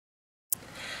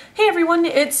Hey everyone,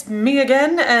 it's me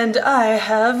again, and I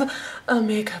have a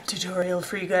makeup tutorial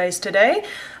for you guys today,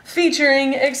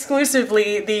 featuring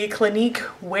exclusively the Clinique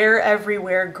Wear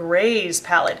Everywhere Grays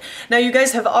palette. Now you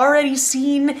guys have already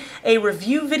seen a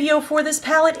review video for this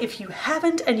palette. If you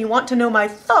haven't and you want to know my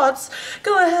thoughts,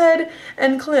 go ahead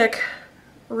and click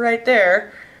right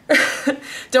there.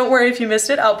 Don't worry if you missed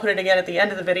it, I'll put it again at the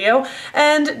end of the video.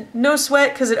 And no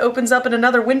sweat, because it opens up in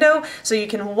another window, so you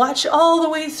can watch all the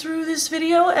way through this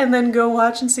video and then go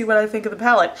watch and see what I think of the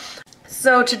palette.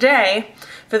 So today,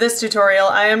 for this tutorial,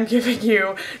 I am giving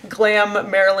you glam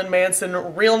Marilyn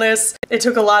Manson realness. It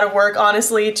took a lot of work,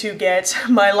 honestly, to get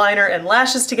my liner and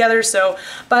lashes together, so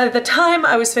by the time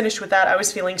I was finished with that, I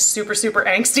was feeling super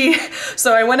angsty.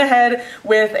 So I went ahead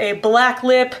with a black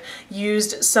lip,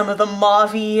 used some of the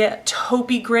mauve-y,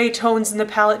 taupey gray tones in the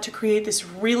palette to create this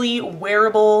really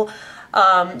wearable,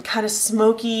 kind of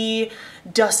smoky,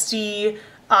 dusty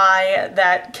eye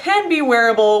that can be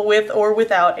wearable with or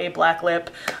without a black lip,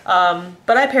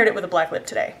 but I paired it with a black lip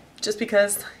today, just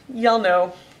because y'all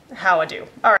know how I do.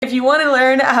 Alright, if you want to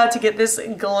learn how to get this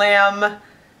glam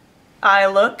eye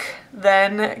look,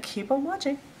 then keep on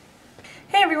watching.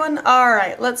 Hey everyone,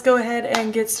 alright, let's go ahead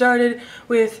and get started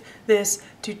with this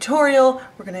tutorial.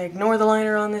 We're gonna ignore the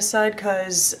liner on this side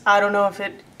because I don't know if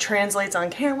it translates on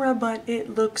camera, but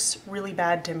it looks really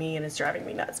bad to me and it's driving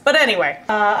me nuts. But anyway,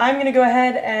 I'm gonna go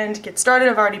ahead and get started.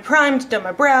 I've already primed, done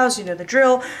my brows, you know the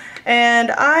drill,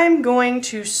 and I'm going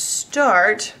to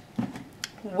start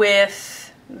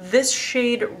with this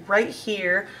shade right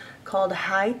here called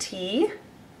High Tea.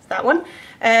 That one,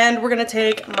 and we're gonna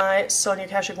take my Sonia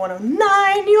Kashuk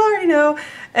 109, you already know,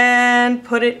 and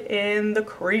put it in the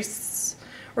crease.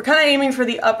 We're kind of aiming for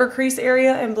the upper crease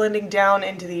area and blending down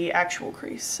into the actual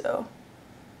crease, so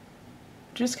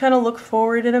just kind of look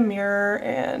forward in a mirror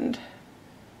and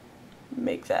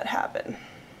make that happen.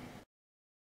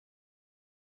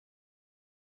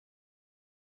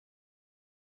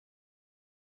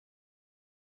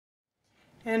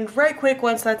 And right quick,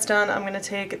 once that's done, I'm going to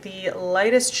take the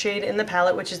lightest shade in the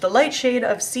palette, which is the light shade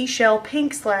of Seashell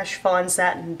Pink / Fawn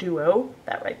Satin Duo,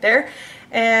 that right there.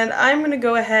 And I'm going to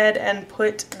go ahead and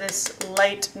put this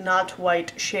light, not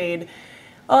white shade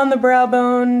on the brow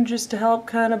bone just to help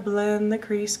kind of blend the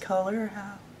crease color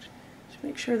out. Just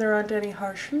make sure there aren't any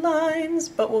harsh lines,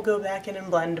 but we'll go back in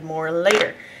and blend more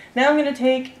later. Now I'm going to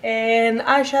take an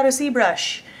eyeshadow C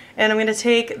brush. And I'm going to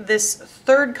take this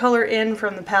third color in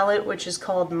from the palette, which is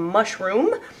called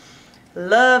Mushroom.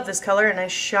 Love this color, a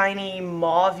nice shiny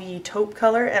mauve-y taupe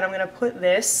color, and I'm going to put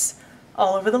this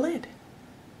all over the lid.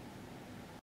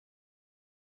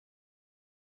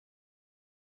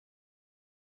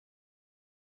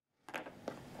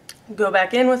 Go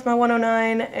back in with my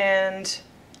 109 and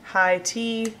High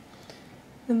Tea,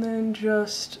 and then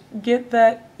just get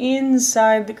that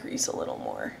inside the crease a little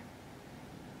more.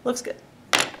 Looks good.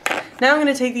 Now I'm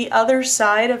going to take the other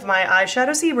side of my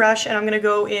eyeshadow C brush and I'm going to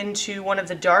go into one of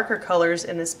the darker colors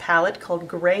in this palette called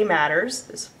Gray Matters,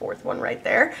 this fourth one right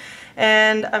there.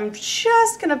 And I'm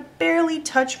just going to barely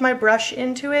touch my brush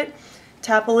into it,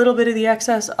 tap a little bit of the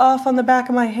excess off on the back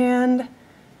of my hand,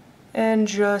 and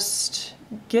just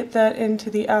get that into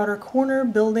the outer corner,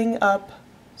 building up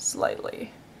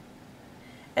slightly.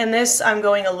 And this I'm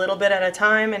going a little bit at a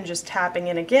time and just tapping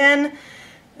in again,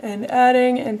 and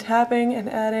adding and tapping and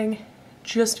adding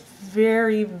just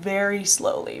very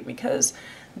slowly, because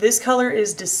this color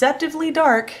is deceptively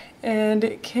dark and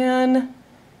it can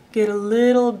get a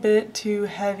little bit too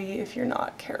heavy if you're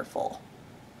not careful.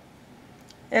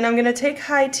 And I'm going to take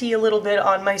High Tea a little bit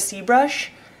on my C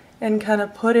brush and kind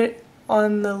of put it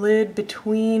on the lid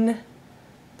between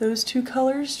those two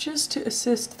colors just to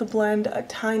assist the blend a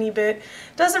tiny bit.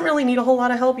 Doesn't really need a whole lot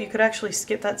of help. You could actually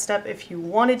skip that step if you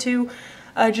wanted to.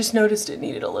 I just noticed it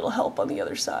needed a little help on the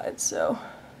other side, so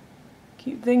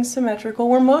keep things symmetrical.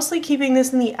 We're mostly keeping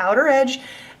this in the outer edge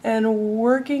and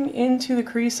working into the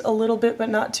crease a little bit, but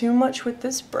not too much with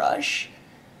this brush,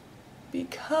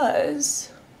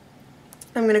 because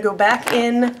I'm going to go back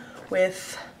in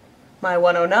with my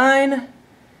 109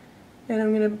 and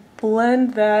I'm going to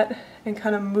blend that and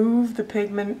kind of move the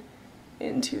pigment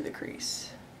into the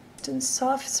crease. Just in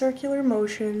soft circular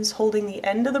motions, holding the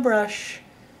end of the brush.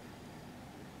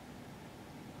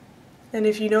 And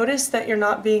if you notice that you're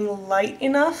not being light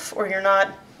enough or you're not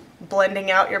blending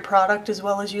out your product as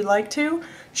well as you like to,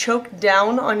 choke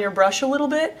down on your brush a little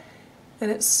bit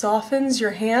and it softens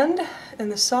your hand,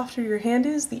 and the softer your hand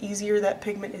is, the easier that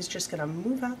pigment is just going to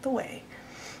move out the way.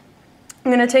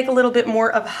 I'm going to take a little bit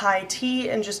more of High Tea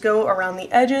and just go around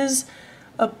the edges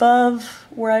above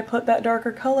where I put that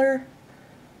darker color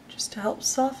just to help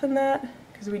soften that,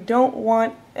 because we don't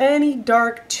want any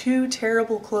dark too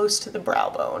terrible close to the brow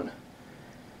bone,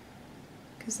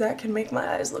 because that can make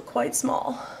my eyes look quite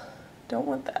small. Don't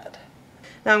want that.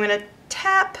 Now I'm going to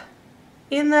tap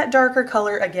in that darker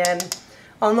color again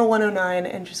on the 109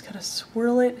 and just kind of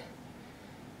swirl it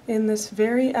in this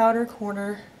very outer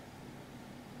corner,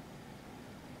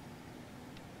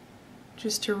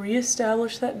 just to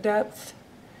reestablish that depth.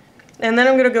 And then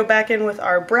I'm going to go back in with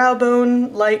our brow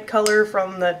bone light color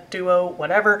from the duo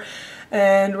whatever,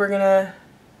 and we're going to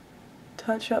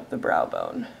touch up the brow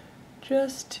bone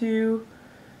just to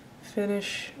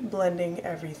finish blending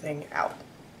everything out.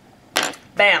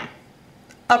 Bam!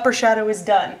 Upper shadow is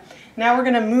done. Now we're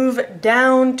going to move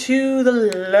down to the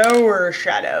lower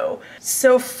shadow.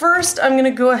 So first I'm going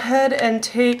to go ahead and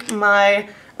take my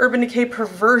Urban Decay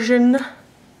Perversion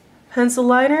pencil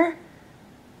liner,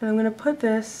 and I'm going to put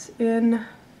this in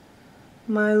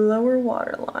my lower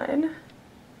waterline,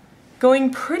 going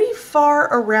pretty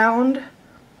far around.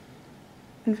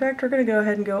 In fact, we're going to go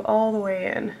ahead and go all the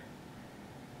way in.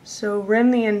 So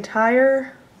rim the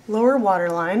entire lower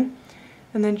waterline,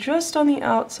 and then just on the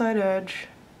outside edge,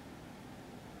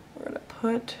 we're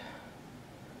going to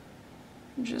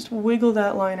just wiggle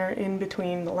that liner in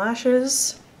between the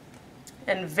lashes,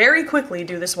 and very quickly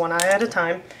do this one eye at a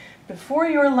time. Before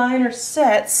your liner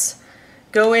sets,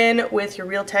 go in with your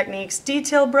Real Techniques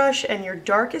detail brush and your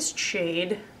darkest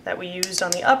shade that we used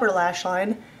on the upper lash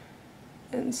line,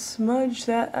 and smudge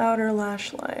that outer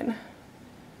lash line.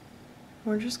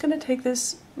 We're just going to take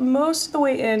this most of the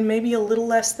way in, maybe a little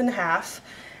less than half,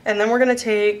 and then we're going to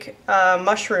take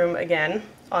Mushroom again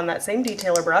on that same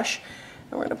detailer brush,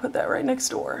 and we're going to put that right next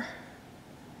door.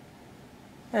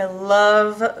 I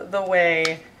love the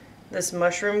way this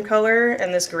mushroom color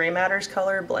and this Gray Matters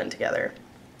color blend together.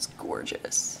 It's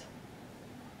gorgeous.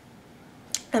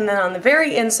 And then on the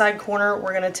very inside corner,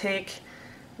 we're going to take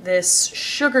this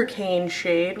Sugarcane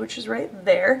shade, which is right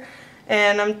there,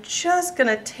 and I'm just going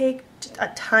to take a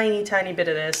tiny, tiny bit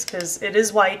of this because it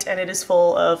is white and it is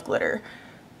full of glitter.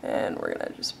 And we're going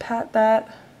to just pat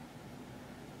that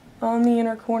on the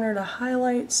inner corner to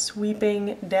highlight,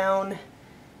 sweeping down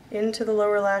into the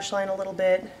lower lash line a little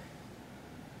bit.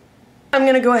 I'm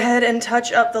going to go ahead and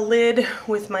touch up the lid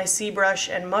with my C brush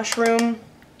and Mushroom.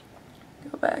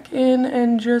 Go back in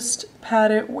and just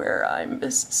pat it where I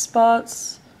missed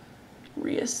spots.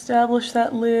 Reestablish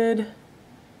that lid.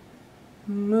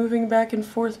 Moving back and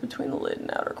forth between the lid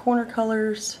and outer corner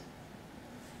colors.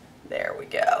 There we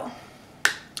go.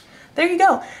 There you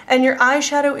go. And your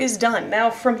eyeshadow is done. Now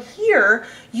from here,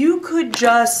 you could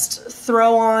just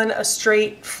throw on a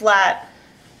straight, flat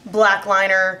black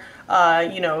liner,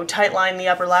 you know, tight line the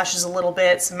upper lashes a little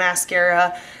bit, some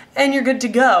mascara, and you're good to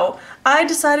go. I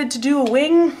decided to do a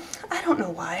wing. I don't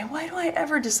know why. Why do I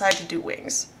ever decide to do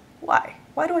wings? Why?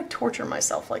 Why do I torture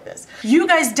myself like this? You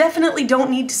guys definitely don't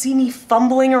need to see me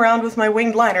fumbling around with my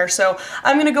winged liner, so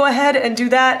I'm gonna go ahead and do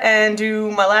that and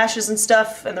do my lashes and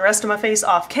stuff and the rest of my face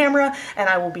off camera, and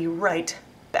I will be right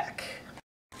back.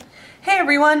 Hey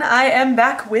everyone, I am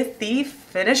back with the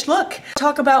finished look.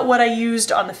 Talk about what I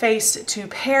used on the face to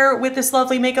pair with this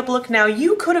lovely makeup look. Now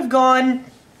you could have gone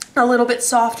a little bit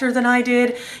softer than I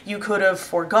did. You could have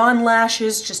foregone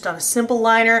lashes just on a simple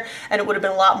liner and it would have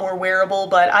been a lot more wearable,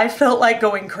 but I felt like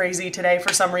going crazy today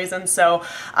for some reason, so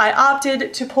I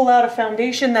opted to pull out a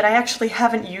foundation that I actually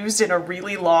haven't used in a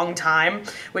really long time,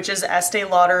 which is Estee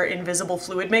Lauder Invisible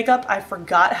Fluid Makeup. I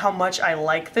forgot how much I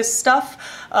like this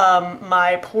stuff.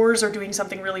 My pores are doing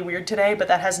something really weird today, but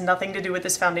that has nothing to do with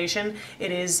this foundation.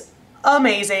 It is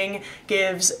amazing,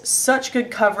 gives such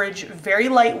good coverage, very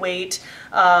lightweight,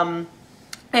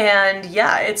 and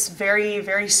yeah, it's very,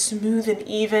 very smooth and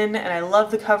even, and I love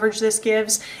the coverage this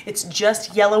gives. It's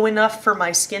just yellow enough for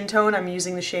my skin tone. I'm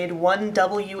using the shade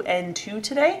 1WN2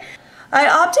 today. I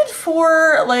opted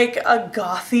for like a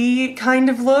gothy kind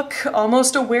of look,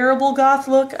 almost a wearable goth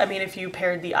look. I mean, if you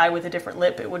paired the eye with a different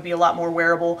lip, it would be a lot more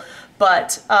wearable.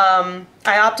 But I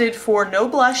opted for no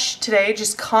blush today,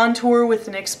 just contour with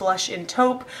the NYX blush in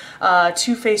Taupe,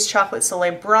 Too Faced Chocolate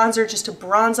Soleil bronzer, just to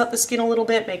bronze up the skin a little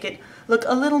bit, make it look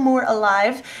a little more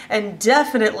alive, and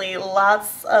definitely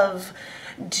lots of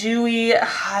dewy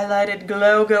highlighted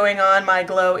glow going on. My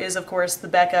glow is of course the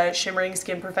Becca Shimmering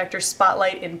Skin Perfector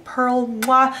Spotlight in Pearl.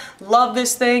 Mwah! Love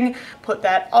this thing. Put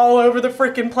that all over the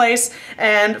frickin' place.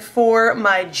 And for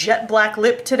my jet black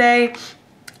lip today,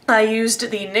 I used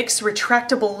the NYX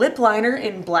retractable lip liner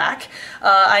in black.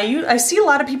 I see a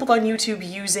lot of people on YouTube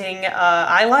using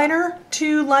eyeliner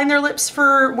to line their lips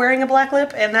for wearing a black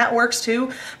lip, and that works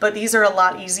too, but these are a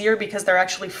lot easier because they're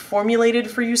actually formulated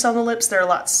for use on the lips. They're a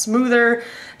lot smoother,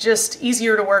 just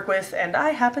easier to work with, and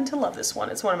I happen to love this one.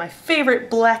 It's one of my favorite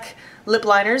black lip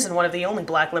liners and one of the only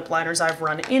black lip liners I've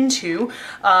run into.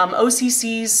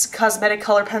 OCC's Cosmetic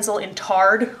Color Pencil in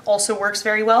Tard also works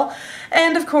very well.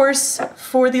 And of course,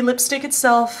 for the lipstick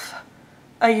itself,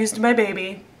 I used my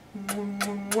baby.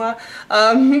 The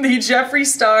Jeffree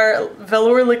Star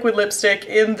Velour Liquid Lipstick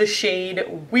in the shade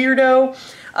Weirdo.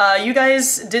 You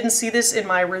guys didn't see this in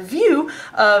my review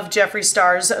of Jeffree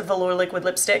Star's Velour Liquid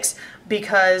Lipsticks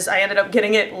because I ended up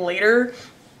getting it later.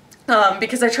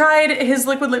 Because I tried his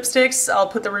liquid lipsticks, I'll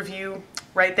put the review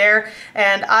right there,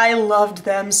 and I loved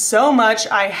them so much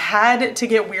I had to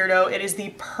get Weirdo. It is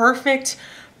the perfect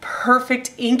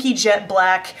inky jet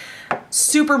black,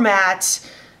 super matte,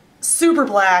 super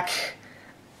black.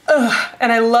 Ugh.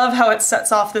 And I love how it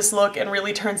sets off this look and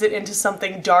really turns it into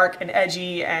something dark and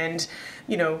edgy and,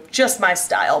 you know, just my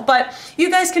style. But you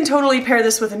guys can totally pair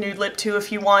this with a nude lip too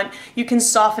if you want. You can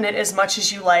soften it as much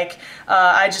as you like.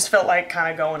 I just felt like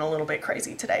kind of going a little bit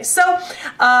crazy today. So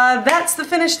that's the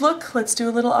finished look. Let's do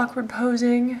a little awkward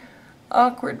posing.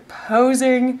 Awkward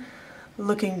posing.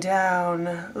 Looking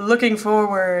down. Looking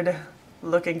forward.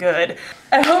 Looking good.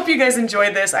 I hope you guys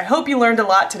enjoyed this. I hope you learned a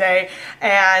lot today,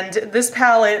 and this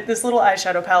palette, this little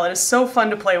eyeshadow palette, is so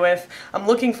fun to play with. I'm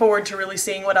looking forward to really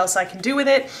seeing what else I can do with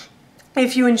it.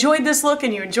 If you enjoyed this look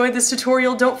and you enjoyed this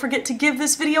tutorial, don't forget to give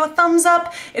this video a thumbs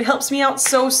up. It helps me out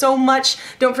so much.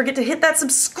 Don't forget to hit that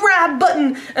subscribe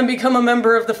button and become a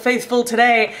member of the faithful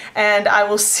today, and I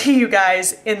will see you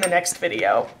guys in the next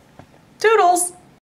video. Toodles!